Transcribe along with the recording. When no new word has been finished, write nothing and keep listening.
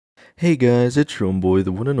Hey guys, it's your own boy,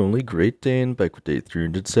 the one and only Great Dane, back with day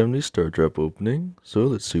 370 Star Drop opening. So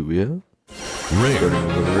let's see what we have. Starting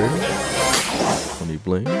with a rare, 20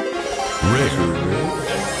 bling, rare,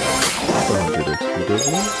 100 XP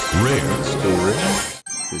double, rare, still rare,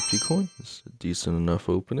 50 coins, a decent enough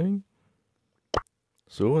opening.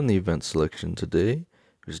 So in the event selection today,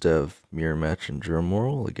 we just have Mirror Match and Germ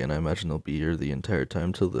Moral. Again, I imagine they'll be here the entire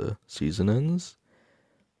time till the season ends.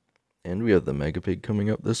 And we have the Mega Pig coming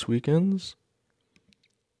up this weekend.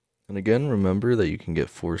 And again, remember that you can get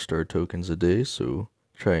 4-star tokens a day, so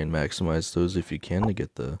try and maximize those if you can to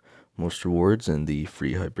get the most rewards and the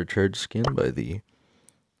free hypercharge skin by the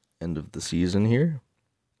end of the season here.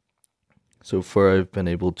 So far I've been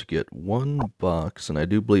able to get one box, and I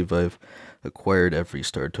do believe I've acquired every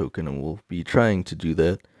star token, and we'll be trying to do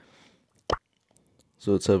that.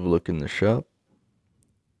 So let's have a look in the shop.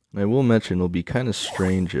 And I will mention it'll be kind of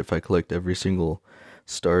strange if I collect every single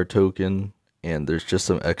star token and there's just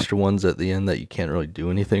some extra ones at the end that you can't really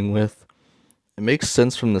do anything with. It makes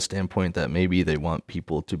sense from the standpoint that maybe they want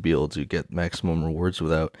people to be able to get maximum rewards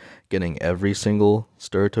without getting every single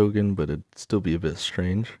star token, but it'd still be a bit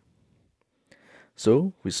strange.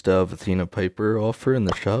 So we still have Athena Piper offer in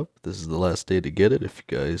the shop. This is the last day to get it if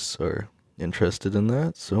you guys are interested in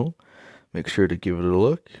that, so make sure to give it a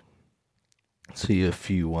look. See if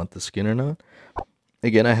you want the skin or not.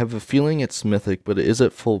 Again, I have a feeling it's mythic, but it is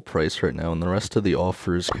at full price right now, and the rest of the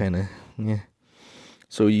offer is kind of,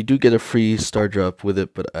 So you do get a free star drop with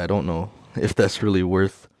it, but I don't know if that's really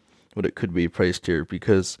worth what it could be priced here,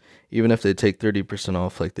 because even if they take 30%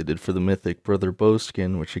 off like they did for the mythic Brother Bow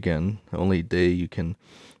skin, which again, only day you can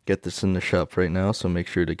get this in the shop right now, so make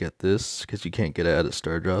sure to get this, because you can't get it out of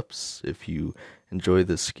star drops if you enjoy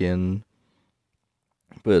the skin.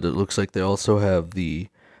 But it looks like they also have the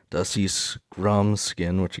Dasis Gram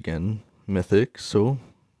skin, which again, mythic, so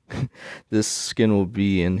this skin will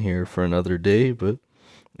be in here for another day, but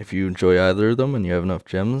if you enjoy either of them and you have enough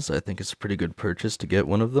gems, I think it's a pretty good purchase to get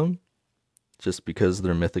one of them, just because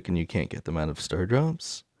they're mythic and you can't get them out of star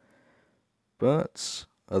drops. But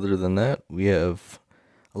other than that, we have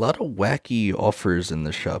a lot of wacky offers in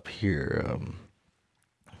the shop here.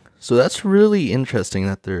 So that's really interesting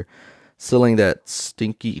that they're selling that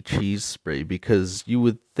stinky cheese spray, because you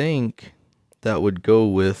would think that would go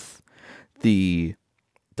with the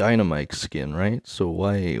Dynamite skin, right? So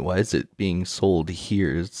why is it being sold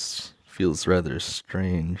here? It feels rather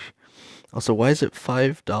strange. Also, why is it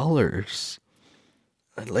 $5?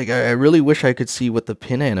 Like, I really wish I could see what the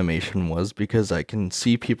pin animation was, because I can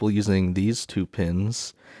see people using these two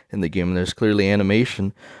pins in the game, and there's clearly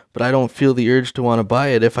animation, but I don't feel the urge to want to buy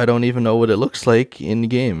it if I don't even know what it looks like in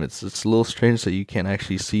game. It's a little strange that you can't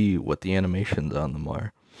actually see what the animations on them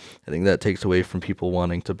are. I think that takes away from people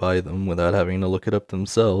wanting to buy them without having to look it up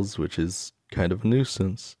themselves, which is kind of a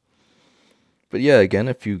nuisance. But yeah, again,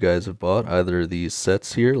 if you guys have bought either of these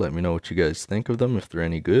sets here, let me know what you guys think of them, if they're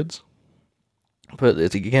any goods. But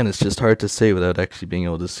again, it's just hard to say without actually being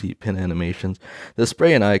able to see pin animations. The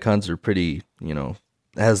spray and icons are pretty,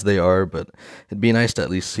 as they are, but it'd be nice to at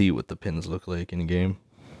least see what the pins look like in game.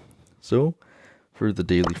 So, for the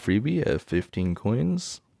daily freebie, I have 15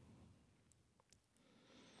 coins,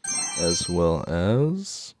 as well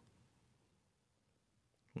as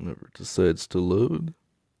whenever it decides to load.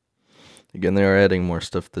 Again, they are adding more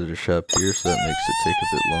stuff to the shop here, so that makes it take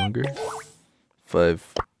a bit longer.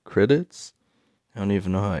 5 credits. I don't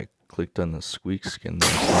even know how I clicked on the squeak skin.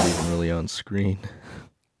 That's not even really on screen.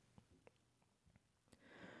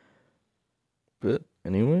 But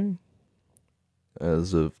anyway,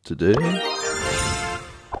 as of today,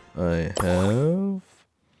 I have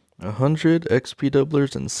 100 XP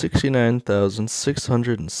doublers and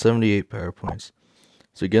 69,678 power points.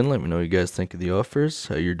 So again, let me know what you guys think of the offers,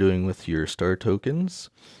 how you're doing with your star tokens,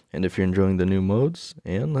 and if you're enjoying the new modes,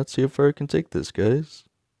 and let's see how far I can take this, guys.